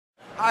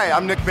Hi,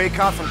 I'm Nick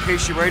Bacott from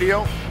KSHE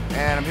Radio,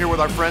 and I'm here with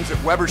our friends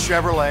at Weber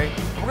Chevrolet.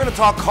 We're going to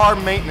talk car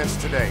maintenance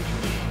today.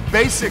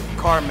 Basic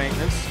car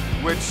maintenance,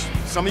 which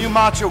some of you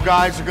macho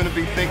guys are going to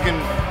be thinking,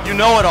 you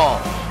know it all.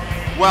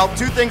 Well,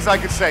 two things I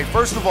could say.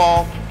 First of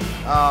all,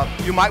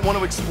 you might want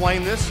to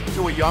explain this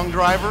to a young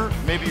driver,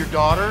 maybe your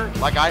daughter,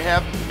 like I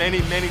have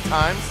many, many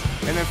times.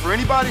 And then for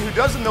anybody who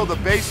doesn't know the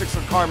basics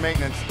of car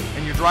maintenance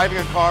and you're driving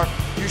a car,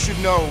 you should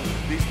know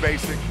these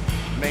basic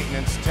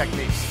maintenance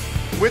techniques.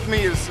 With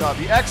me is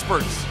the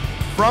experts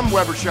from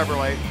Weber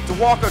Chevrolet to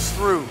walk us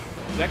through.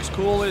 Next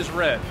cool is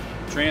red.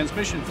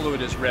 Transmission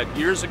fluid is red.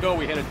 Years ago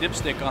we had a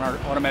dipstick on our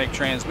automatic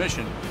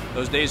transmission.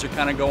 Those days are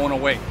kind of going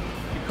away.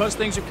 Because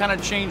things are kind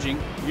of changing,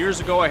 years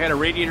ago I had a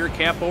radiator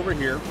cap over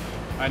here,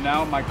 and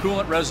now my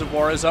coolant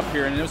reservoir is up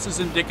here, and this is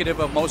indicative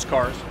of most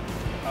cars.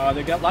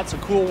 They've got lots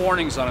of cool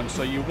warnings on them,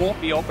 so you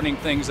won't be opening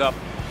things up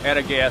at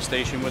a gas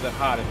station with it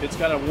hot. If it's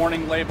got a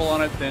warning label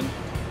on it, then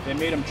they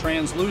made them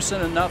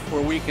translucent enough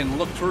where we can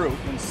look through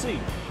and see,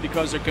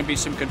 because there can be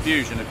some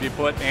confusion. If you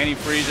put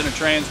antifreeze in a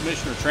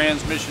transmission or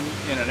transmission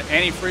in an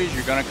antifreeze,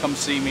 you're going to come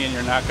see me and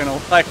you're not going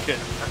to like it.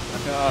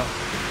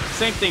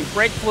 Same thing,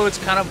 brake fluid's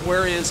kind of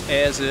where is,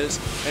 as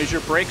is. As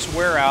your brakes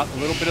wear out, a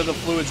little bit of the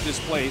fluid's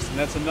displaced, and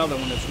that's another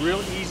one that's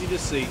real easy to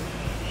see.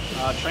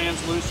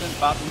 Translucent,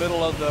 about the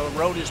middle of the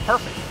road is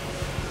perfect.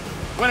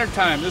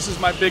 Wintertime, this is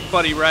my big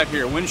buddy right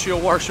here,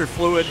 windshield washer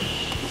fluid.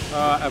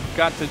 I've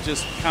got to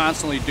just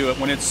constantly do it.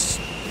 When it's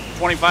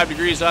 25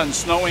 degrees out and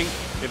snowing,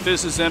 if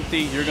this is empty,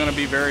 you're going to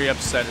be very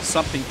upset. It's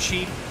something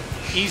cheap,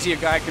 easy a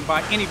guy can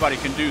buy. Anybody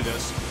can do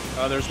this.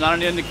 There's not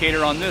an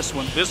indicator on this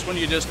one. This one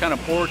you just kind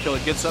of pour till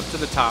it gets up to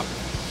the top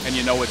and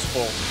you know it's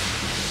full.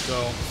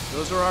 So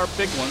those are our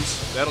big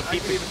ones. That'll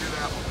keep you.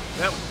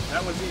 That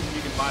one's easy.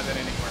 You can buy that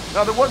anywhere.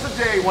 Now there was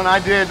a day when I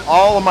did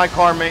all of my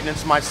car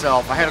maintenance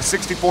myself. I had a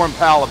 64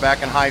 Impala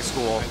back in high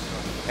school,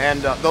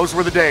 and those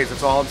were the days.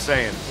 That's all I'm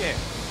saying. Yeah.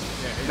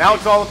 Now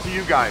it's all up to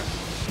you guys.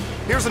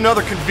 Here's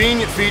another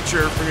convenient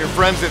feature from your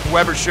friends at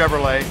Weber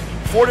Chevrolet.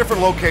 4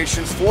 different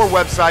locations, 4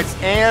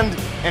 websites, and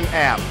an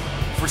app.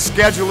 For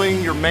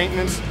scheduling your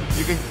maintenance,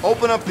 you can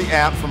open up the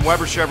app from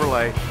Weber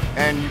Chevrolet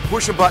and you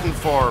push a button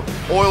for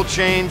oil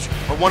change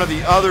or one of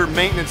the other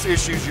maintenance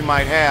issues you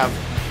might have.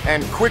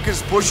 And quick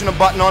as pushing a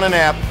button on an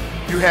app,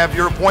 you have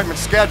your appointment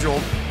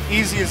scheduled.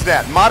 Easy as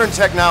that. Modern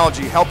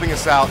technology helping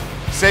us out,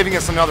 saving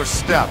us another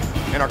step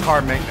in our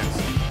car maintenance.